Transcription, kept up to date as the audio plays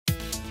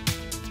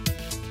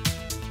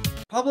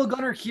Pablo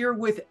Gunner here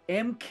with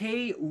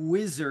MK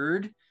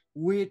Wizard,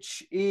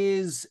 which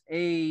is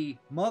a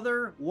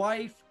mother,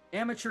 wife,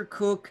 amateur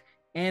cook,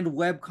 and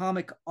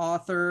webcomic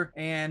author.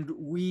 And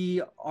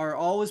we are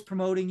always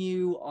promoting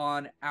you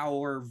on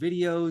our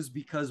videos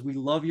because we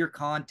love your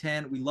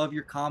content. We love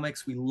your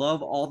comics. We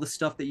love all the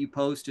stuff that you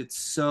post. It's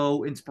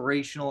so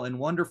inspirational and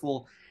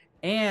wonderful.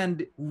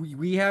 And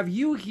we have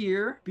you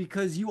here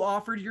because you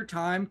offered your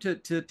time to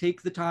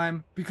take the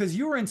time because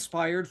you were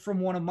inspired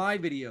from one of my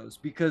videos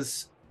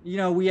because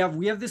we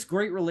have this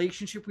great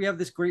relationship, we have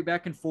this great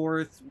back and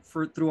forth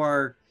for through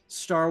our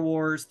Star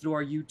Wars, through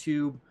our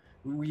YouTube.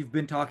 We've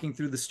been talking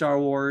through the Star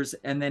Wars,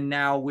 and then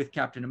now with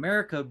Captain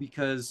America,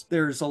 because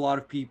there's a lot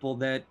of people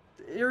that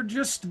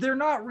they're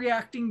not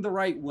reacting the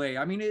right way.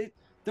 I mean,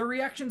 their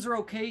reactions are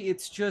okay,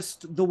 it's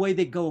just the way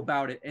they go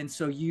about it, and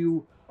so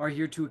you are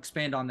here to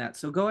expand on that,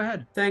 so go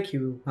ahead. Thank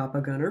you,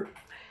 Papa Gunner.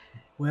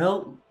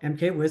 Well,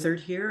 MK Wizard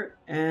here,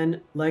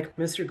 and like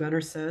Mr.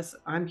 Gunner says,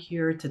 I'm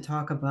here to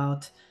talk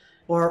about,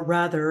 or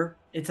rather,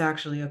 it's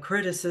actually a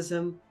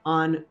criticism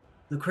on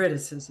the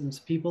criticisms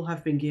people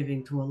have been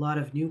giving to a lot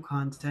of new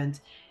content.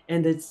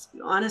 And it's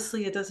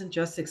honestly, it doesn't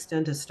just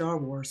extend to Star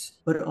Wars,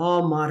 but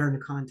all modern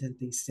content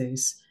these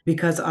days.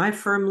 Because I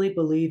firmly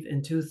believe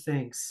in two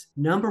things.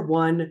 Number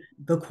one,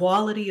 the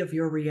quality of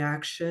your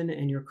reaction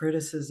and your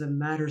criticism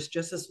matters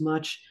just as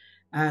much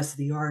as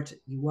the art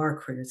you are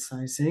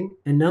criticizing.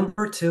 And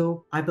number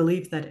two, I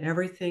believe that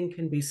everything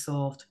can be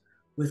solved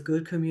with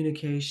good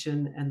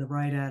communication and the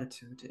right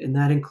attitude. And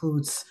that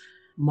includes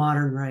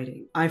modern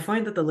writing. I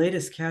find that the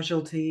latest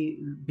casualty,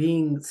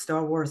 being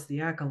Star Wars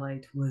The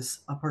Acolyte,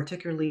 was a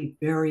particularly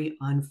very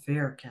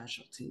unfair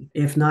casualty,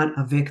 if not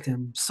a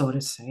victim, so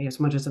to say, as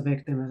much as a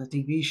victim as a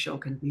TV show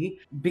can be.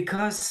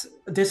 Because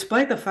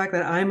despite the fact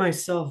that I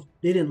myself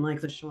didn't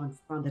like the show and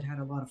found it had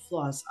a lot of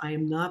flaws, I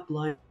am not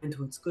blind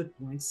to its good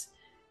points.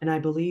 And I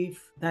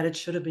believe that it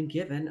should have been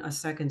given a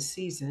second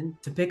season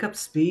to pick up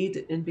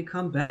speed and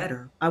become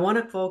better. I want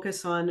to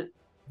focus on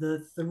the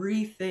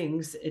three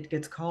things it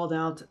gets called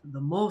out the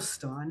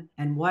most on,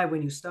 and why,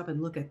 when you stop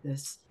and look at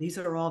this, these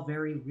are all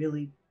very,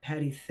 really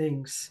petty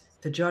things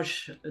to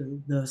judge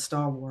the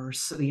Star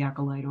Wars, the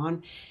Acolyte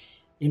on.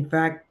 In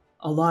fact,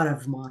 a lot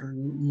of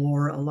modern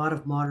lore, a lot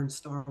of modern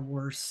Star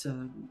Wars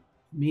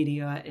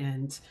media,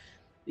 and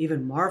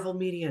even Marvel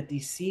media,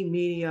 DC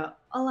media,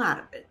 a lot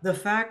of it. The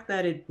fact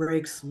that it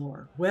breaks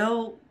lore.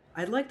 Well,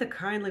 I'd like to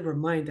kindly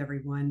remind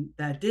everyone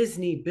that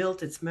Disney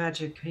built its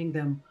Magic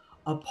Kingdom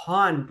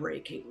upon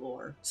breaking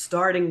lore,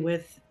 starting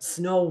with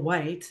Snow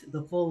White,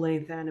 the full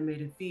length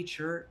animated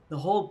feature, the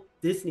whole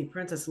Disney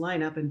Princess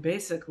lineup, and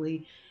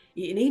basically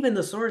and even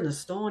the Sword and the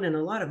Stone and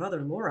a lot of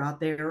other lore out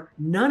there,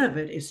 none of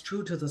it is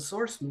true to the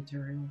source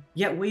material.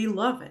 Yet we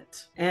love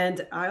it.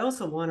 And I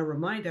also want to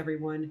remind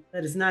everyone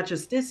that it's not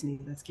just Disney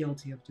that's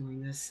guilty of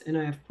doing this, and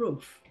I have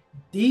proof.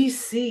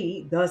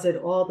 DC does it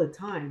all the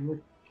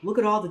time. Look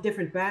at all the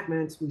different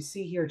Batmans we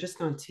see here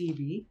just on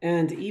TV,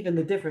 and even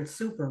the different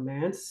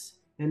Supermans.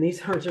 And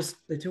these are just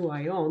the two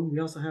I own. We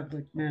also have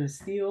like Man of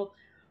Steel.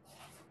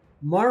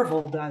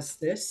 Marvel does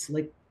this.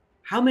 Like,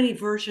 how many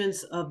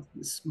versions of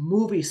this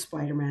movie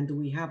Spider-Man do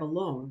we have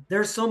alone?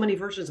 There's so many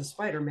versions of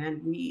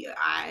Spider-Man.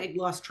 I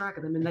lost track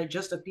of them, and they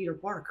just a Peter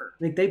Parker.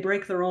 Like, they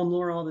break their own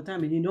lore all the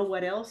time. And you know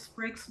what else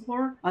breaks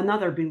lore?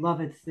 Another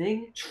beloved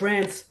thing: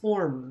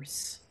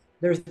 Transformers.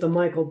 There's the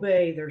Michael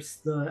Bay. There's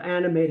the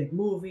animated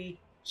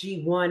movie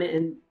G1,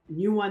 and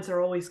new ones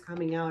are always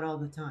coming out all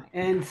the time.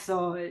 And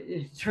so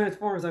it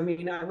transforms. I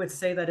mean, I would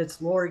say that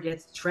its lore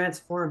gets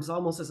transforms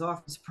almost as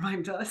often as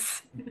Prime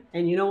does.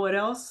 And you know what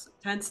else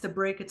tends to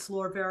break its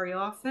lore very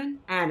often?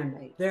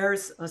 Anime.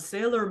 There's a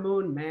Sailor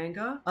Moon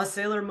manga, a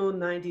Sailor Moon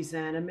 90s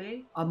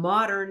anime, a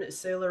modern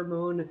Sailor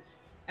Moon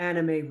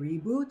anime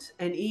reboot,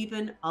 and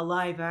even a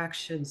live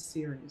action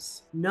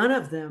series. None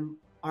of them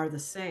are the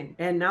same.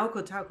 And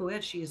Naoko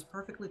Takeuchi is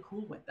perfectly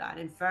cool with that.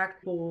 In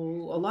fact, a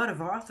lot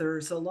of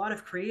authors, a lot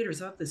of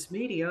creators of this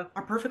media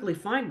are perfectly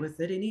fine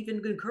with it and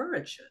even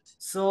encourage it.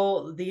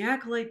 So the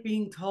Acolyte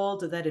being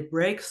told that it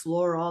breaks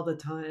lore all the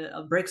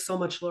time, breaks so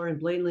much lore and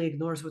blatantly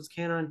ignores what's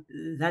canon,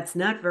 that's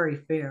not very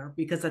fair,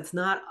 because that's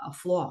not a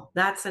flaw.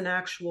 That's an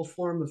actual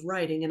form of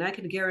writing. And I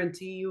can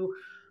guarantee you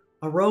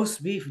a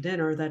roast beef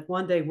dinner that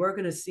one day we're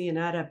going to see an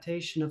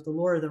adaptation of The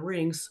Lord of the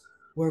Rings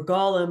where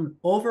Gollum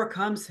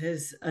overcomes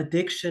his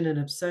addiction and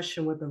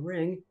obsession with the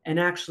ring and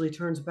actually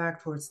turns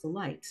back towards the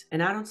light.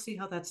 And I don't see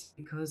how that's,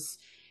 because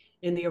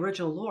in the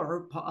original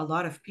lore, a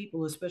lot of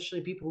people, especially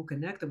people who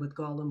connected with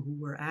Gollum who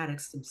were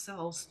addicts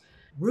themselves,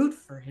 root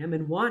for him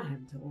and want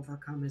him to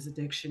overcome his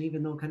addiction,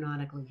 even though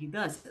canonically he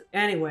doesn't.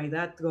 Anyway,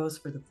 that goes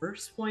for the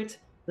first point.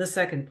 The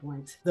second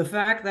point, the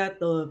fact that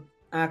the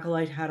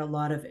Acolyte had a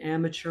lot of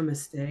amateur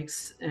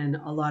mistakes and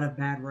a lot of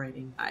bad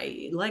writing.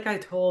 Like I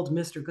told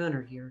Mr.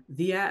 Gunner here,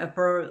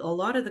 for a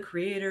lot of the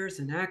creators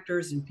and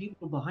actors and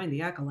people behind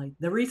the Acolyte,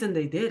 the reason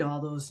they did all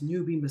those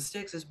newbie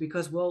mistakes is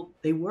because, well,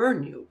 they were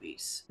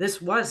newbies.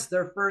 This was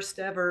their first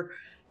ever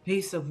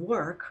piece of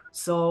work.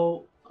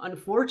 So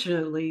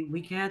unfortunately,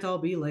 we can't all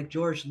be like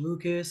George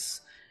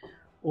Lucas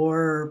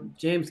or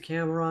James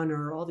Cameron,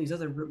 or all these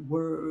other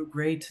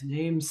great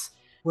names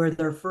where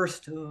their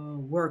first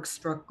work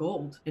struck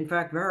gold. In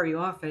fact, very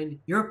often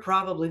you're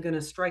probably going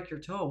to strike your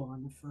toe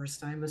on the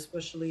first time,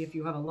 especially if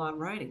you have a lot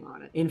riding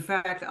on it. In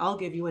fact, I'll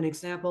give you an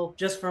example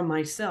just from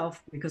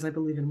myself because I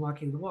believe in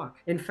walking the walk.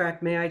 In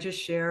fact, may I just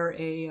share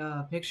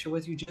a picture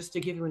with you just to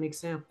give you an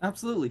example?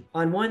 Absolutely.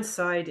 On one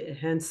side,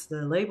 hence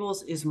the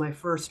labels, is my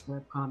first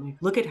webcomic.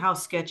 Look at how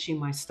sketchy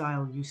my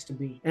style used to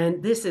be.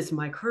 And this is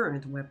my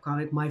current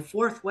webcomic, my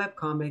fourth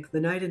webcomic,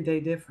 The Night and Day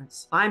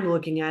Difference. I'm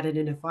looking at it,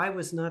 and if I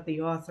was not the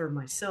author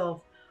myself,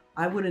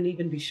 I wouldn't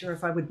even be sure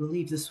if I would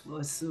believe this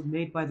was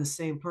made by the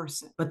same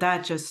person. But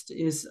that just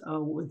is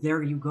a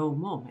there you go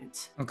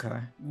moment.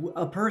 Okay.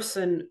 A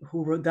person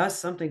who does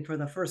something for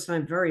the first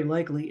time very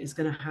likely is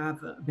going to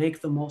have make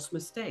the most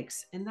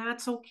mistakes, and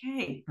that's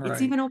okay. It's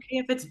Right. even okay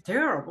if it's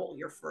terrible,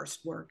 your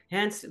first work.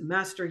 Hence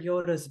Master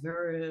Yoda's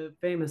very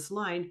famous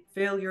line,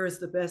 failure is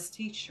the best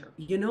teacher.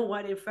 You know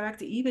what, in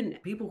fact, even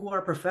people who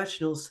are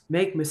professionals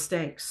make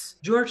mistakes.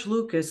 George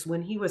Lucas,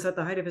 when he was at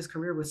the height of his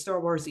career with Star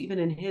Wars, even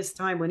in his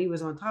time when he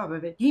was on top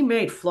of it, he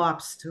made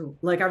flops too.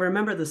 Like I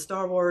remember the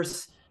Star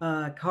Wars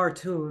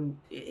cartoon,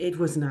 it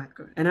was not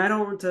good. And I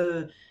don't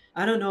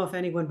know if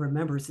anyone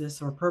remembers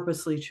this or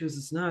purposely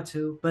chooses not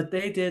to, but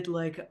they did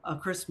like a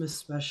Christmas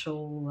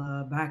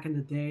special back in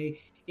the day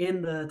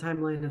in the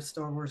timeline of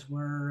Star Wars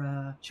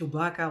where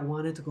Chewbacca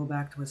wanted to go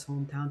back to his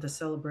hometown to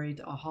celebrate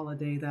a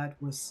holiday that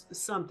was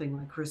something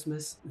like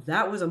Christmas.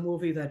 That was a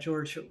movie that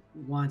George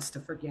wants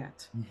to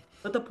forget.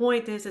 But the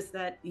point is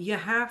that you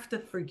have to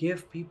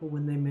forgive people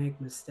when they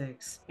make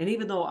mistakes. And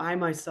even though I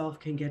myself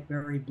can get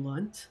very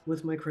blunt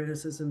with my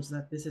criticisms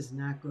that this is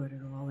not good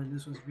at all and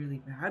this was really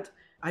bad,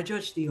 I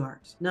judge the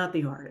art, not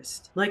the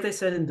artist. Like they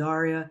said in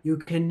Daria, you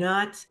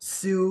cannot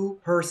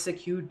sue,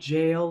 persecute,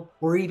 jail,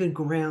 or even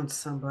ground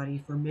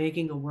somebody for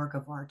making a work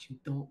of art you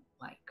don't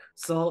like.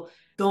 So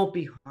don't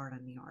be hard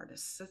on the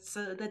artists.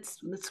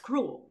 That's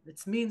cruel.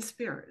 It's mean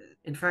spirited.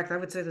 In fact, I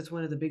would say that's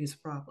one of the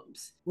biggest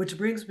problems. Which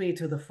brings me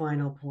to the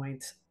final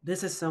point.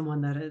 This is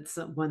one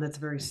that's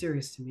very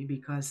serious to me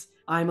because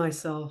I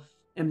myself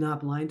am not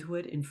blind to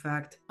it. In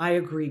fact, I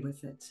agree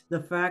with it.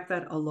 The fact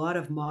that a lot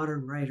of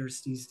modern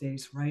writers these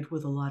days write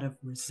with a lot of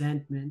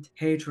resentment,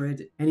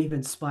 hatred, and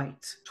even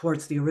spite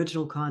towards the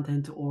original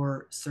content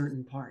or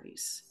certain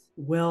parties.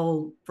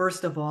 Well,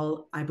 first of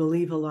all, I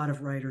believe a lot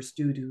of writers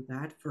do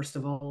that. First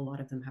of all, a lot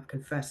of them have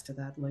confessed to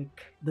that,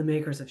 like the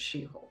makers of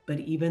She-Hulk. But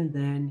even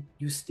then,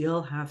 you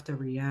still have to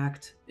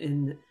react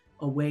in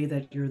a way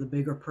that you're the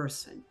bigger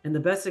person. And the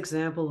best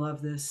example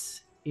of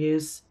this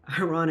is,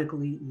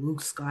 ironically, Luke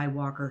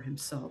Skywalker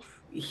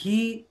himself.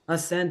 He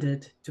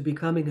ascended to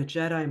becoming a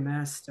Jedi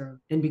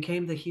Master and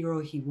became the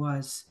hero he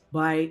was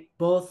by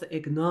both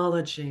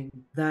acknowledging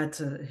that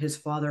his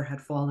father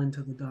had fallen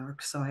to the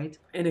dark side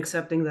and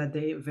accepting that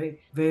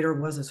Vader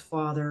was his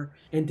father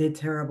and did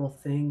terrible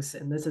things,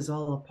 and this is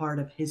all a part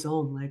of his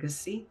own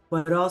legacy,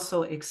 but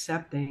also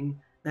accepting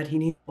that he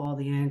needs all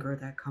the anger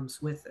that comes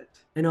with it,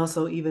 and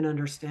also even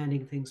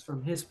understanding things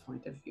from his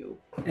point of view.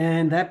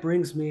 And that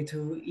brings me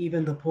to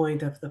even the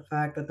point of the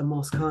fact that the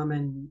most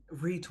common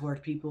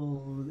retort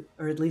people,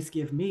 or at least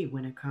give me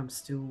when it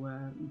comes to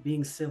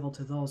being civil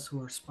to those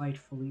who are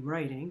spitefully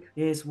writing,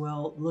 is,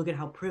 well, look at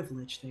how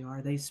privileged they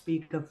are. They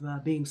speak of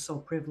being so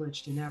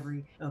privileged in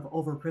of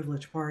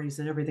overprivileged parties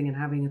and everything and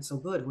having it so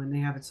good when they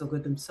have it so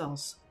good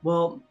themselves.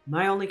 Well,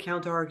 my only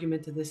counter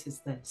argument to this is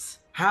this.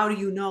 How do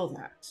you know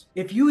that?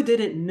 If you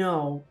didn't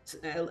know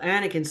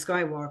Anakin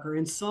Skywalker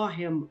and saw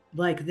him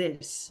like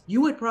this,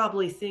 you would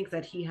probably think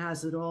that he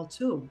has it all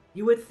too.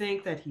 You would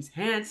think that he's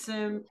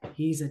handsome,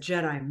 he's a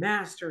Jedi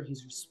Master,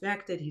 he's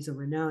respected, he's a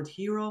renowned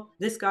hero.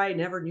 This guy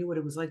never knew what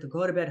it was like to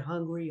go to bed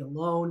hungry,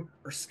 alone,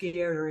 or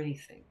scared or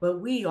anything. But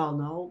we all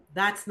know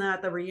that's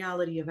not the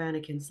reality of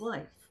Anakin's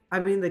life. I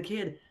mean, the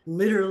kid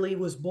literally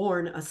was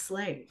born a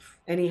slave,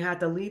 and he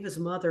had to leave his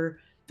mother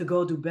to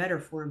go do better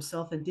for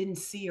himself and didn't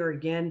see her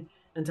again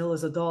until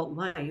his adult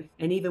life.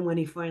 And even when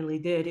he finally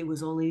did, it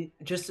was only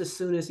just as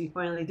soon as he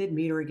finally did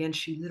meet her again,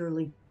 she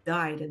literally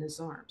died in his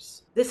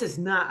arms. This is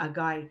not a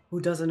guy who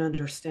doesn't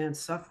understand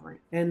suffering.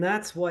 And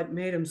that's what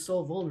made him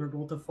so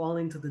vulnerable to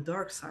falling to the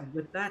dark side.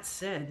 With that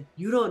said,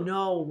 you don't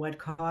know what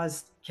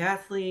caused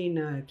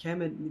Kathleen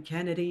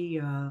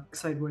Kennedy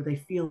side where they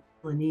feel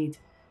the need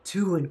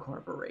to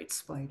incorporate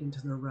spite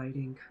into their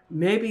writing.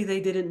 Maybe they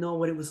didn't know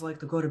what it was like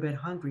to go to bed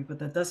hungry, but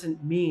that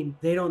doesn't mean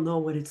they don't know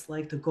what it's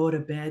like to go to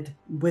bed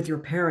with your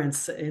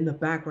parents in the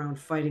background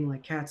fighting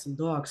like cats and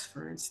dogs,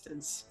 for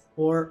instance.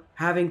 Or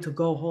having to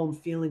go home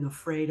feeling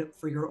afraid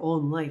for your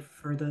own life,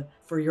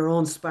 for your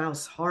own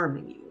spouse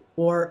harming you.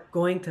 Or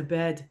going to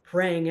bed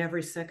praying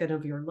every second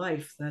of your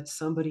life that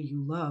somebody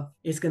you love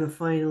is going to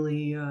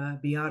finally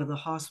be out of the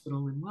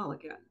hospital and well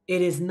again.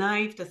 It is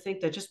naive to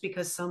think that just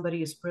because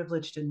somebody is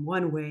privileged in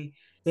one way,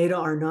 they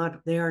are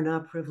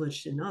not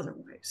privileged in other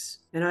ways.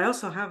 And I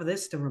also have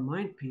this to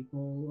remind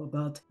people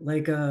about,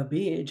 like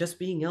being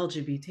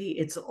LGBT.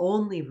 It's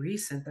only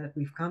recent that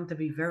we've come to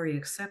be very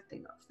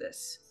accepting of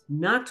this.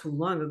 not too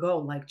long ago,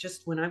 like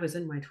just when I was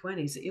in my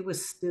 20s, it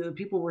was still,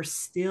 people were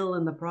still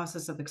in the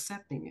process of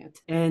accepting it.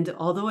 And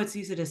although it's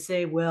easy to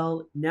say,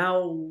 well,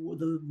 now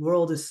the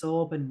world is so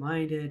open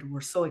minded,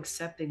 we're so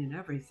accepting and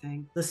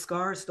everything, the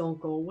scars don't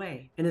go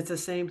away. And it's the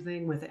same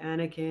thing with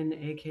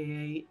Anakin,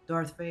 aka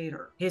Darth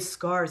Vader. His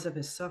scars of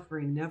his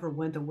suffering never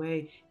went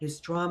away, his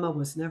trauma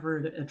was never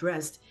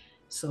addressed.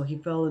 So he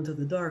fell into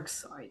the dark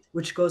side,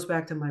 which goes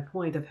back to my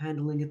point of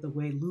handling it the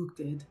way Luke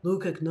did.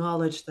 Luke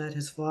acknowledged that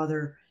his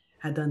father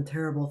had done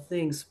terrible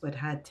things, but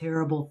had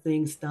terrible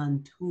things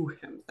done to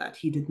him that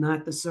he did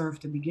not deserve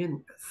to begin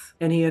with.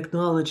 And he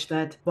acknowledged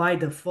that by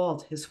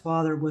default, his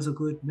father was a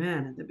good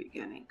man in the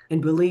beginning and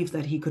believed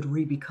that he could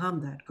re-become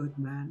that good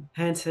man.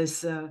 Hence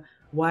his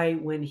why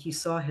when he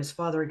saw his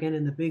father again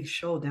in the big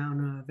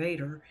showdown,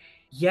 Vader,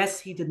 yes,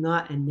 he did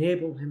not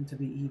enable him to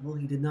be evil.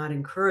 He did not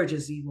encourage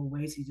his evil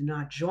ways. He did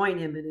not join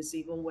him in his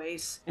evil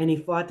ways. And he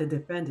fought to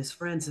defend his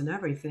friends and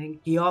everything.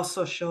 He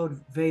also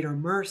showed Vader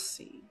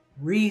mercy,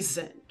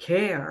 reason,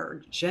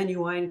 care,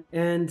 genuine,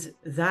 and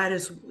that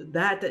is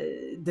that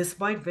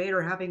despite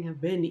Vader having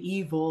been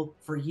evil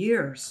for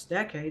years,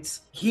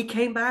 decades, he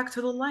came back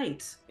to the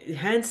light.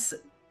 Hence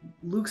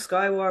Luke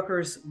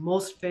Skywalker's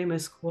most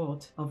famous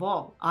quote of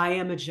all, I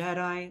am a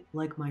Jedi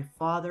like my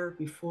father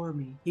before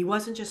me. He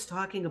wasn't just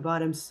talking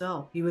about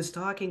himself, he was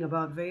talking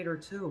about Vader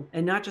too.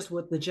 And not just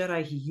what the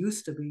Jedi he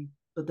used to be,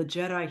 but the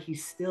Jedi he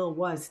still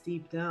was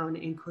deep down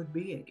and could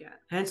be again.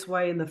 Hence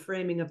why in the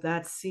framing of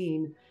that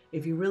scene,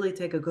 if you really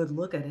take a good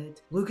look at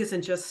it, Luke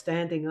isn't just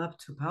standing up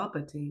to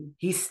Palpatine.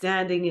 He's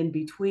standing in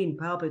between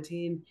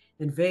Palpatine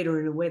and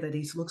Vader in a way that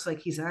he looks like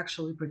he's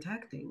actually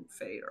protecting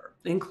Vader.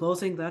 In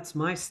closing, that's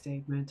my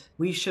statement.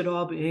 We should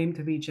all aim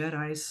to be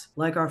Jedis,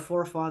 like our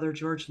forefather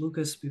George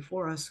Lucas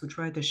before us, who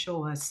tried to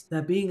show us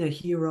that being a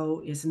hero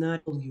is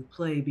not all you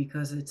play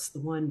because it's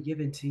the one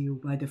given to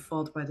you by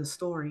default by the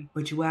story,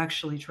 but you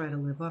actually try to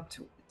live up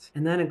to it.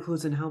 And that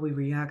includes in how we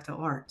react to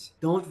art.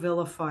 Don't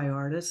vilify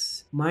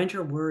artists. Mind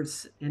your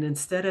words. And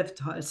instead of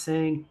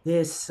saying,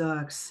 this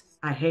sucks,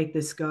 I hate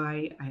this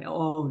guy,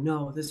 oh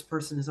no, this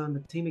person is on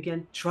the team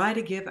again, try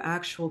to give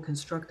actual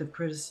constructive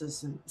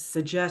criticism,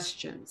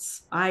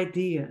 suggestions,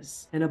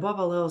 ideas, and above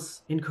all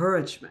else,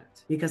 encouragement.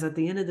 Because at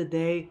the end of the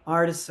day,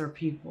 artists are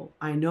people.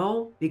 I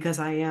know because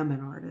I am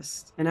an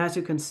artist. And as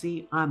you can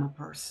see, I'm a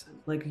person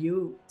like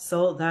you.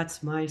 So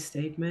that's my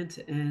statement,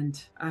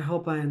 and I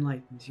hope I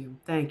enlightened you.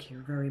 Thank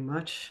you very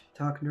much.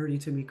 Talk Nerdy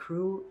to Me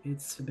crew,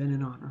 it's been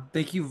an honor.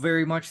 Thank you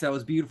very much. That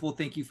was beautiful.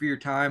 Thank you for your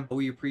time.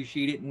 We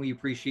appreciate it, and we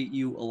appreciate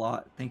you a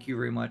lot. Thank you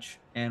very much.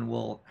 And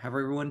we'll have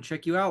everyone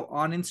check you out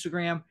on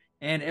Instagram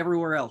and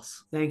everywhere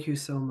else. Thank you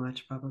so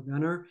much, Papa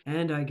Gunner.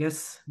 And I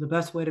guess the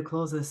best way to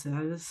close this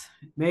is,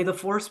 may the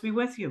force be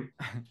with you.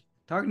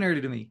 Talk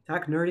nerdy to me.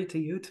 Talk nerdy to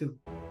you too.